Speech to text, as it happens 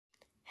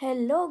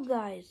Hello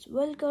guys,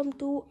 welcome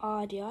to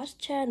Arya's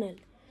channel.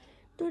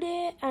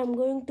 Today I'm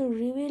going to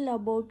reveal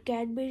about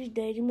Cadbury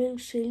Dairy Milk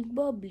Silk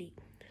Bubbly.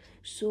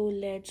 So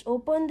let's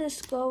open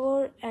this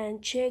cover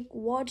and check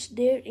what's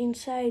there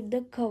inside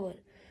the cover.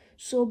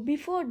 So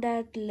before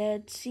that,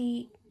 let's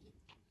see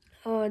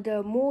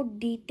the more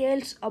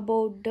details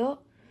about the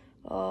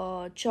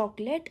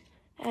chocolate,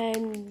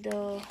 and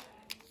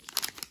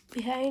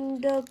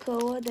behind the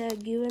cover they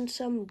are given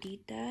some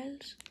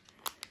details.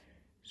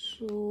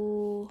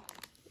 So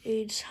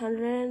it's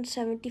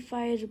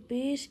 175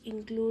 rupees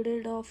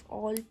included of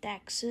all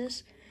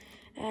taxes,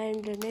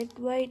 and the net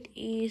weight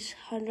is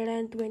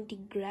 120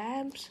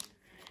 grams,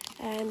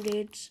 and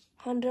it's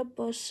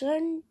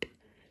 100%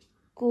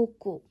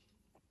 cocoa.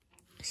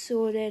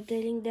 So they're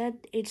telling that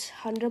it's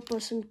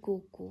 100%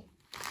 cocoa.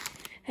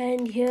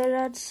 And here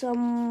are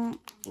some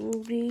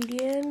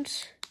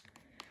ingredients.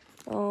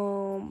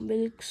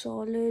 Milk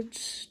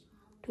solids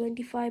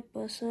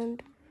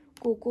 25%,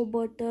 cocoa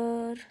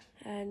butter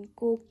and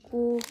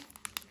cocoa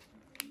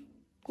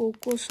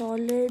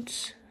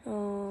solids,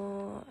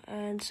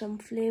 and some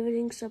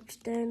flavoring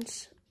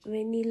substance,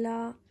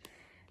 vanilla,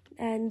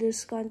 and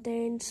this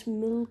contains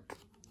milk,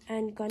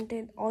 and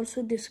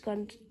this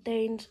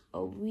contains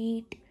a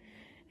wheat,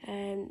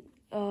 and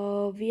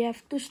we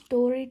have to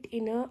store it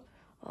in a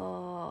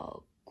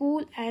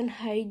cool and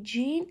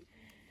hygiene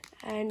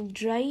and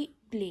dry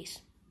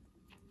place.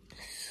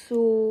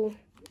 So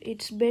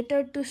it's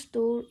better to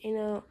store in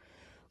a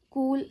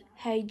cool,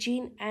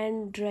 hygiene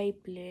and dry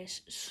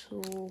place.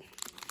 So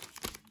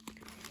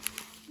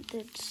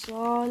that's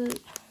all.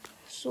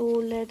 So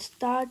let's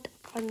start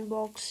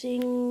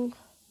unboxing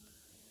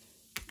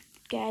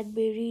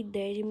Cadbury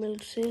Dairy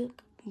Milk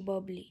Silk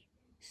Bubbly.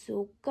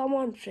 So come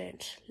on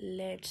friends,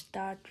 let's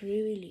start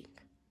revealing.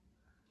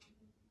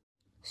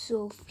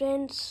 So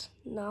friends,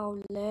 now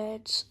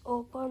let's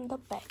open the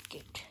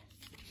packet.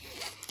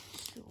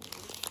 So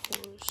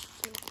first,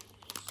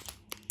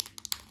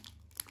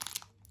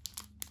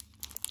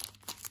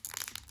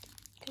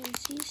 you can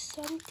see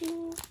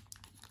something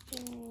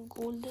in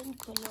golden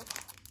color.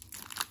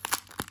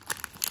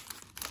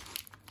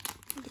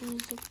 There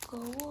is a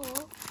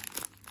cover.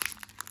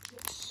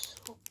 Let's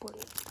open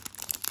it.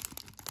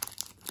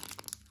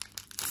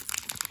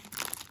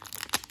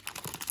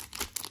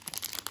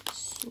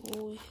 So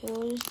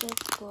here is the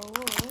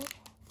cover.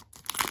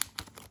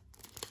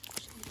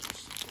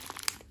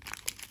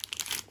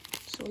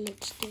 So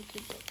let's take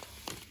it out.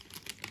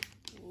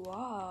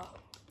 Wow,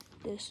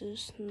 this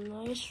is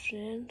nice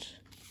friends.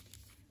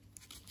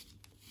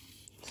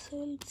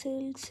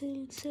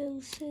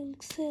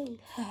 Silk.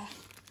 Ha,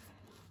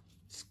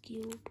 it's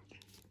cute.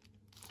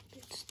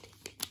 Let's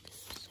take it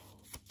this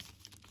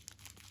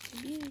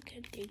out. Maybe we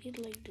can take it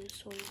like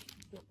this or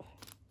no.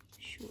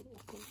 Should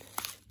open this.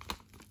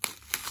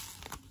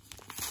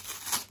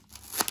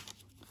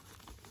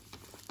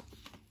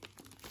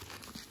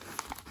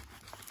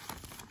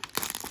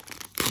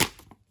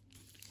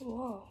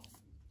 Wow,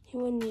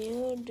 even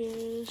here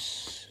there's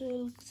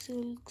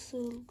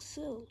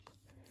silk.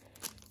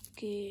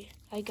 Okay,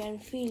 I can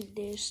feel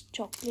there's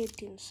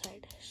chocolate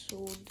inside.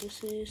 So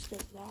this is the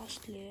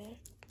last layer.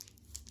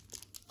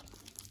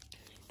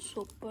 It's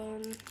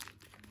open.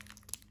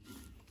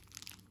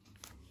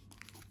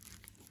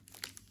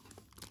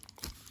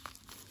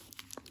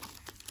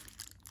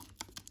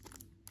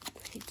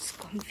 It's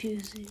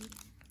confusing.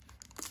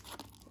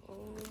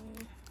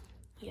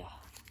 Yeah.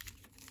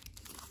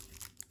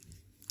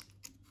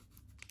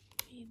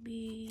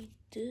 Maybe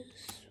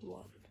this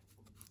one.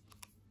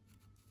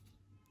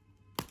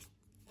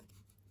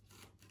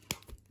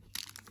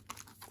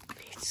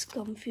 It's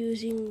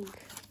confusing.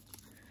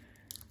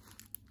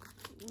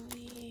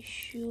 We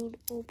should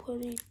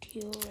open it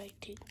here, I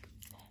think.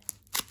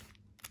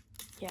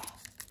 Yeah.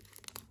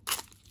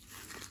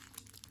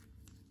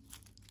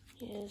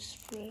 Yes,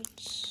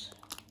 friends.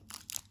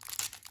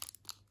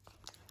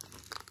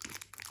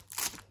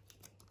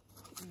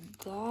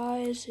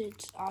 Guys,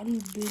 it's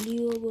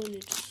unbelievable.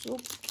 It's so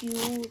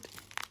cute.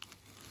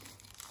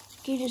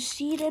 Can you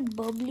see that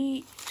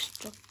bubbly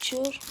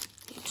structure?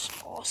 It's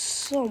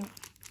awesome.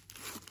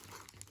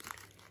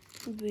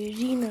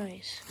 Very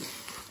nice.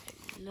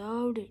 I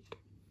loved it.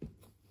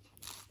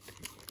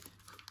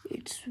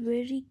 It's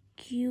very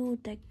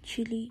cute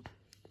actually.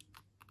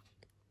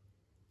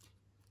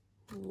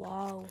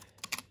 Wow.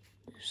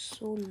 It's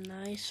so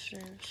nice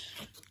friends.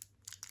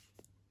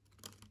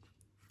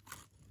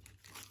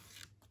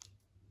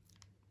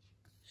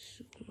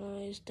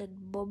 Nice.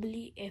 That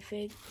bubbly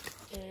effect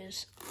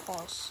is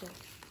awesome.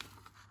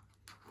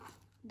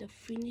 The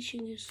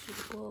finishing is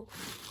superb.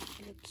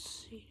 Let's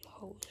see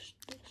how is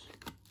this.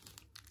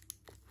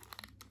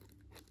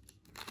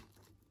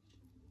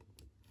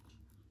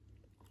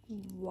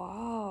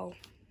 Wow.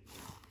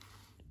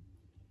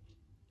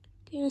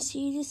 Can you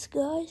see this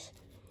guys?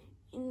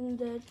 In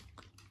the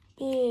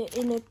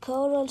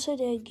cover also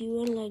they are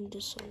given like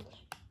this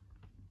only.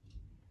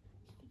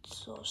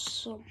 It's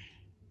awesome.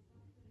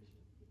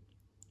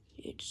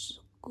 It's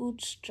good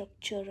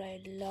structure.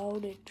 I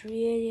loved it.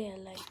 Really, I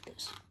like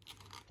this.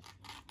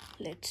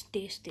 let's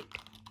taste it.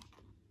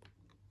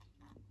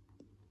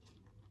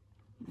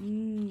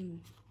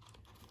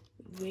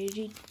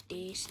 Very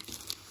tasty,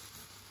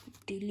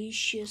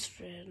 delicious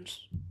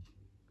friends.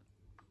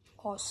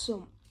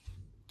 Awesome.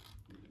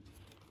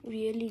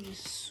 Really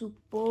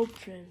superb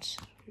friends.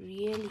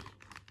 Really.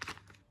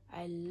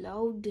 I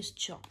love this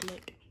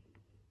chocolate.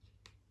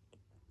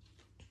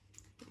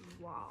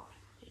 Wow,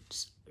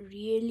 it's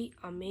really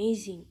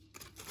amazing.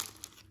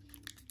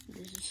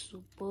 This is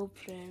superb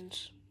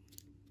friends.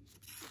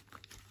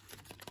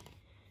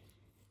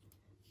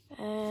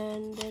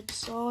 And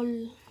that's all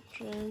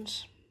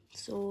friends.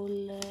 So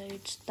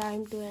it's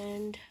time to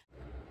end.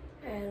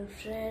 And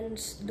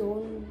friends,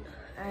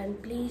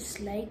 please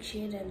like,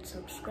 share and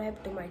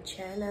subscribe to my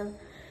channel,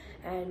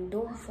 and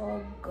don't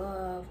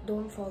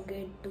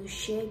forget to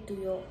share to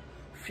your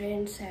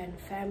friends and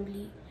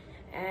family,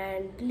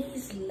 and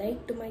please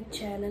like to my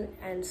channel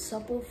and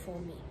support for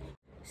me.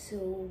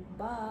 So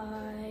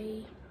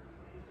bye.